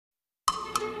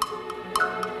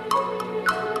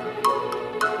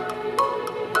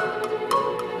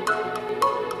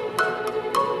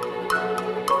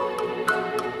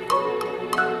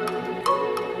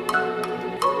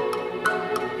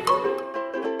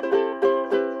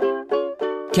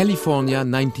California,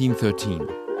 1913.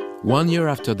 1 year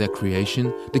after their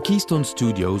creation, the Keystone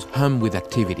studios hum with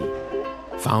activity.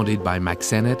 Founded by Mack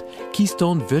Sennett,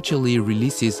 Keystone virtually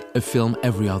releases a film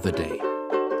every other day.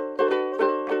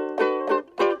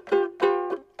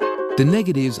 The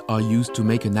negatives are used to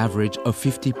make an average of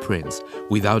 50 prints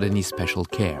without any special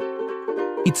care.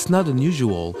 It's not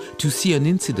unusual to see an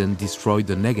incident destroy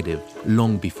the negative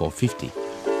long before 50.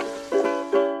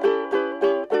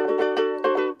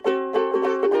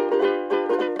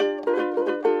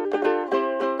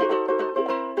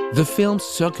 The films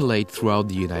circulate throughout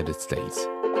the United States.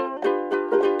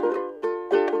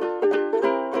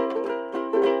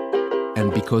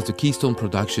 And because the Keystone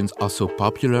productions are so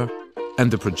popular, and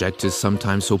the projectors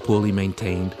sometimes so poorly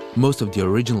maintained, most of the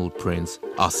original prints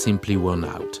are simply worn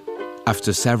out.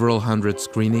 After several hundred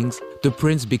screenings, the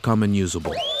prints become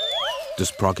unusable. The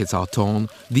sprockets are torn,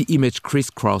 the image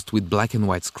crisscrossed with black and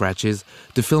white scratches,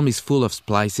 the film is full of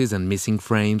splices and missing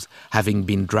frames, having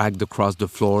been dragged across the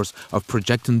floors of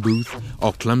projection booth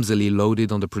or clumsily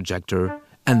loaded on the projector,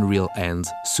 and reel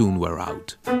ends soon wear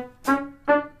out.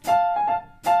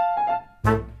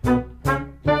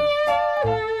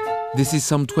 This is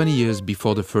some 20 years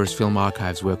before the first film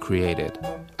archives were created.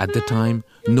 At the time,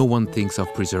 no one thinks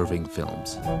of preserving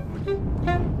films.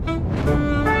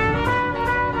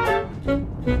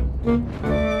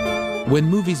 When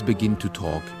movies begin to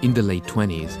talk in the late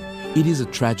 20s, it is a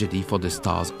tragedy for the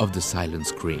stars of the silent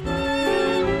screen.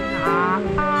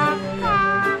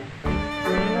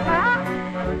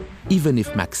 Even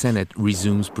if Mack Sennett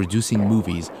resumes producing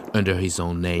movies under his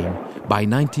own name, by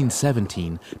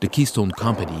 1917, the Keystone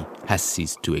Company has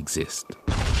ceased to exist.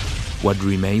 What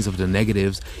remains of the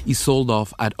negatives is sold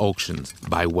off at auctions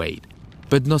by weight.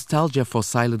 But nostalgia for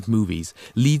silent movies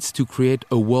leads to create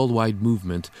a worldwide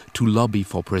movement to lobby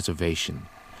for preservation.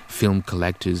 Film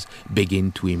collectors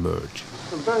begin to emerge.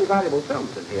 Some very valuable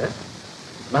films in here.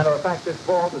 As a matter of fact, this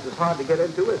vault is as hard to get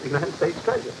into as the United States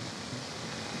treasure.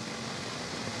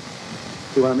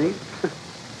 See what I mean?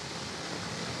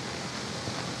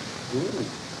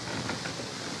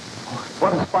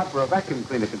 What a spot for a vacuum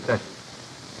cleaner concession.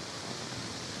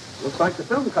 Looks like the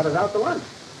film cut us out to lunch.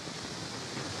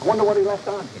 I wonder what he left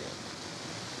on here.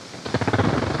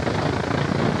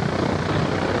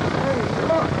 Hey,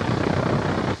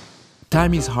 look!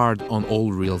 Time is hard on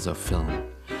all reels of film.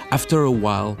 After a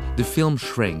while, the film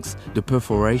shrinks, the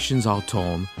perforations are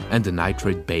torn, and the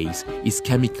nitrate base is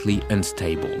chemically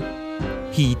unstable.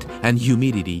 Heat and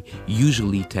humidity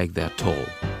usually take their toll.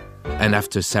 And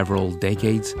after several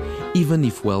decades, even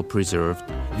if well preserved,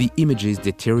 the images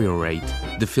deteriorate,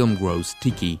 the film grows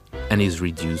sticky, and is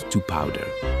reduced to powder.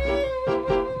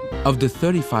 Of the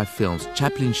 35 films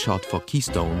Chaplin shot for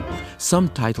Keystone, some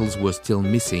titles were still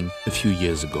missing a few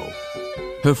years ago.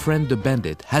 Her Friend the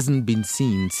Bandit hasn't been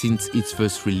seen since its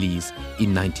first release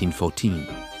in 1914.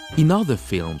 In other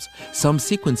films, some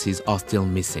sequences are still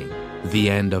missing. The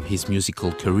end of his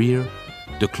musical career,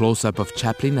 the close-up of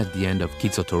Chaplin at the end of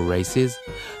Kids Auto Races,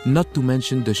 not to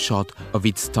mention the shot of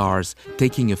its stars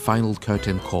taking a final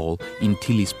curtain call in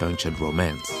Tilly's Punctured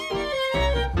Romance.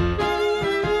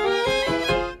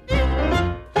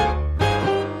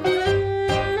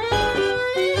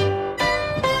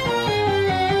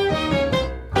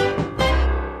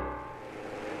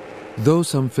 Though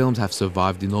some films have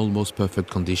survived in almost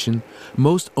perfect condition,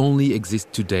 most only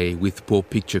exist today with poor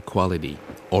picture quality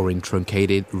or in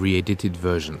truncated, re-edited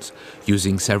versions,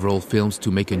 using several films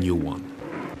to make a new one.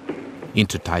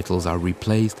 Intertitles are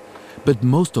replaced, but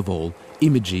most of all,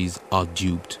 images are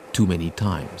duped too many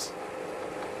times.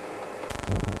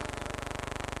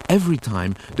 Every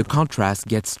time, the contrast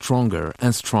gets stronger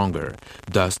and stronger,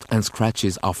 dust and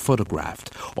scratches are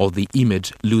photographed, or the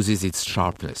image loses its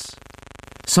sharpness.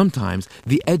 Sometimes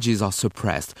the edges are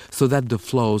suppressed so that the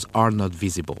flaws are not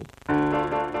visible.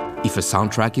 If a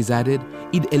soundtrack is added,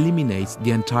 it eliminates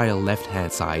the entire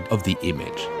left-hand side of the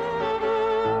image.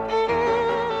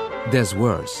 There's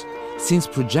worse. Since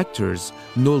projectors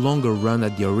no longer run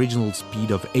at the original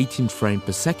speed of 18 frames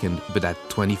per second but at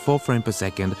 24 frames per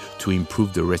second to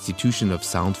improve the restitution of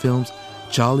sound films,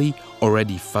 Charlie,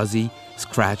 already fuzzy,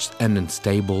 scratched and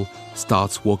unstable,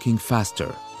 starts walking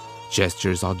faster.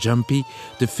 Gestures are jumpy,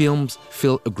 the films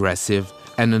feel aggressive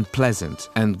and unpleasant,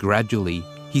 and gradually,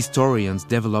 historians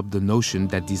develop the notion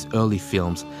that these early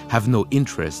films have no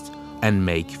interest and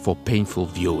make for painful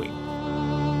viewing.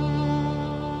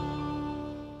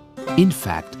 In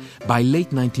fact, by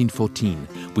late 1914,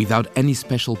 without any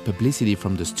special publicity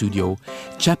from the studio,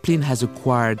 Chaplin has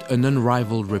acquired an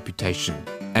unrivaled reputation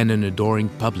and an adoring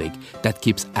public that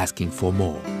keeps asking for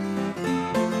more.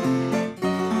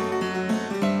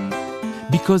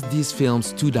 Because these films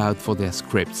stood out for their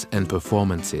scripts and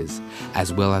performances,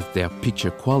 as well as their picture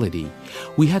quality,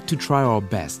 we had to try our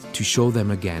best to show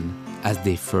them again as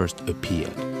they first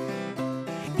appeared.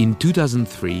 In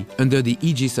 2003, under the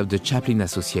aegis of the Chaplin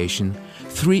Association,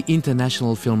 3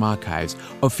 international film archives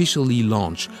officially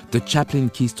launched the Chaplin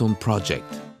Keystone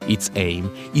project. Its aim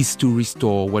is to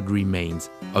restore what remains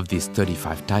of these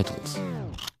 35 titles.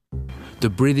 The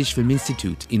British Film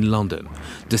Institute in London,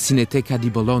 the Cineteca di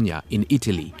Bologna in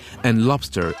Italy, and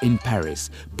Lobster in Paris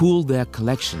pooled their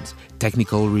collections,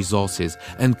 technical resources,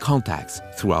 and contacts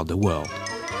throughout the world.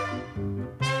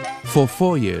 For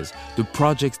 4 years, the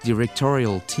project's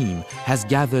directorial team has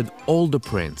gathered all the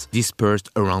prints dispersed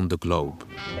around the globe.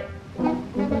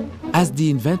 As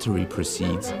the inventory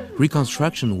proceeds,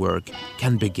 reconstruction work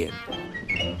can begin.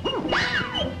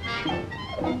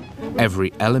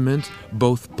 Every element,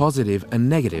 both positive and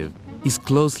negative, is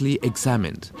closely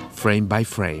examined, frame by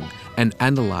frame, and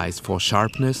analyzed for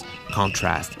sharpness,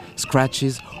 contrast,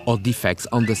 scratches, or defects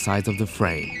on the sides of the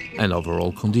frame and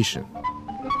overall condition.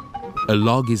 A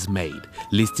log is made,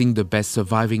 listing the best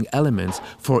surviving elements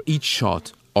for each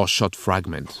shot or shot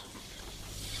fragment.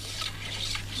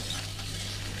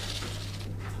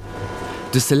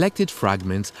 The selected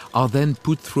fragments are then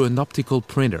put through an optical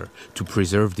printer to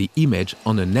preserve the image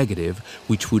on a negative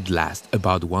which would last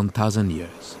about 1,000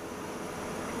 years.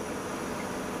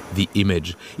 The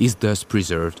image is thus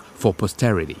preserved for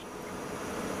posterity.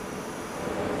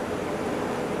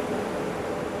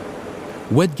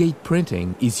 Wet-gate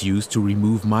printing is used to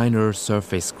remove minor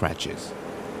surface scratches.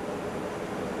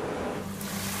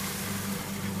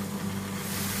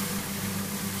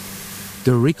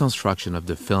 The reconstruction of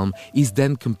the film is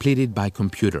then completed by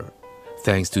computer.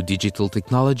 Thanks to digital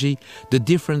technology, the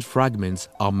different fragments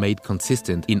are made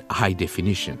consistent in high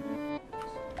definition.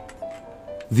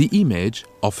 The image,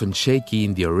 often shaky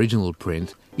in the original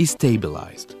print, is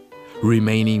stabilized.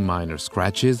 Remaining minor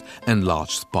scratches and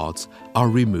large spots are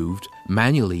removed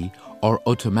manually or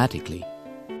automatically.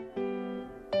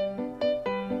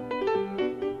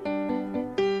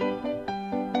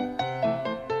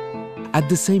 At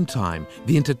the same time,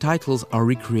 the intertitles are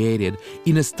recreated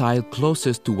in a style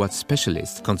closest to what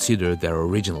specialists consider their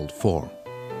original form.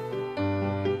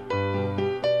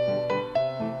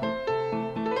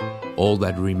 All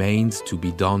that remains to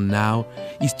be done now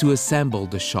is to assemble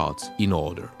the shots in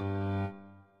order.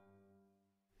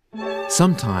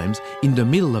 Sometimes, in the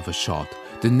middle of a shot,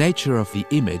 the nature of the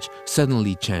image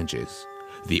suddenly changes.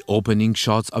 The opening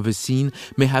shots of a scene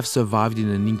may have survived in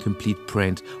an incomplete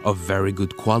print of very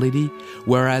good quality,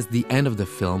 whereas the end of the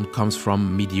film comes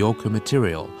from mediocre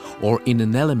material or in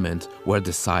an element where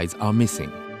the sides are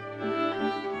missing.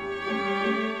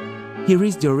 Here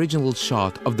is the original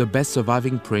shot of the best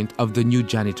surviving print of the new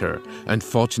janitor,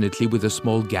 unfortunately with a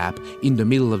small gap in the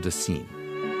middle of the scene.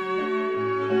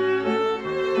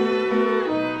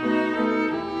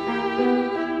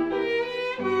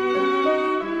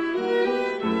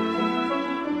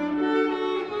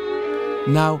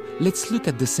 Now, let's look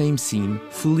at the same scene,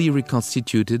 fully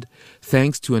reconstituted,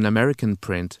 thanks to an American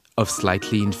print of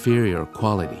slightly inferior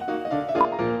quality.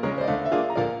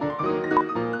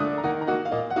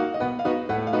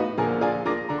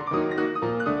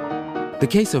 The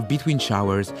case of Between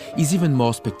Showers is even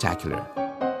more spectacular.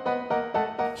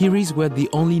 Here is where the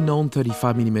only known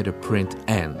 35mm print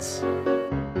ends.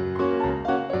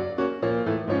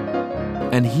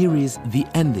 And here is the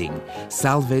ending,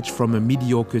 salvaged from a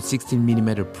mediocre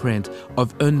 16mm print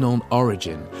of unknown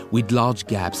origin with large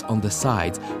gaps on the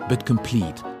sides but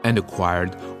complete and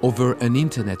acquired over an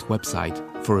internet website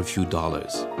for a few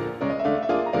dollars.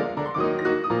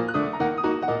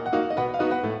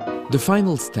 The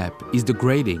final step is the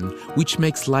grading, which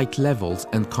makes light levels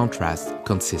and contrast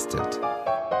consistent.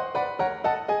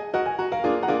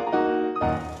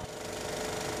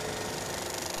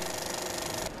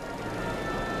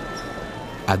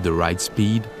 At the right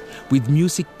speed, with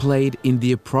music played in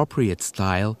the appropriate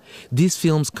style, these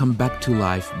films come back to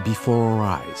life before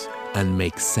our eyes and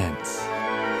make sense.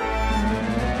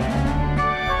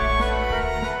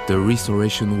 The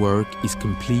restoration work is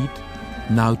complete,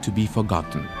 now to be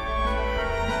forgotten.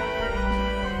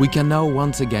 We can now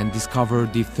once again discover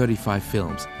the 35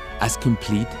 films as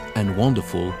complete and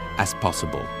wonderful as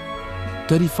possible.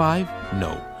 35?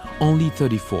 No, only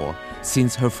 34,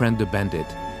 since Her Friend the Bandit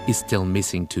is still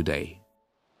missing today.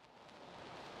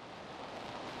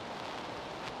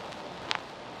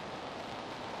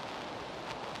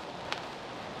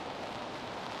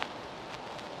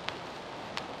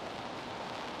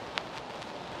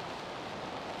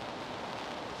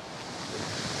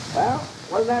 Well,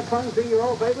 wasn't that fun seeing your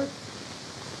old favorite?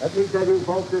 Let me tell you,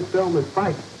 folks, this film is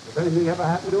fight. If anything ever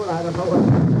happened to it, I don't know what.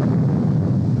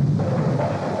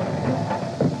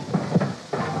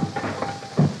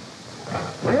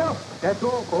 Well, that's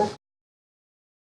all, folks.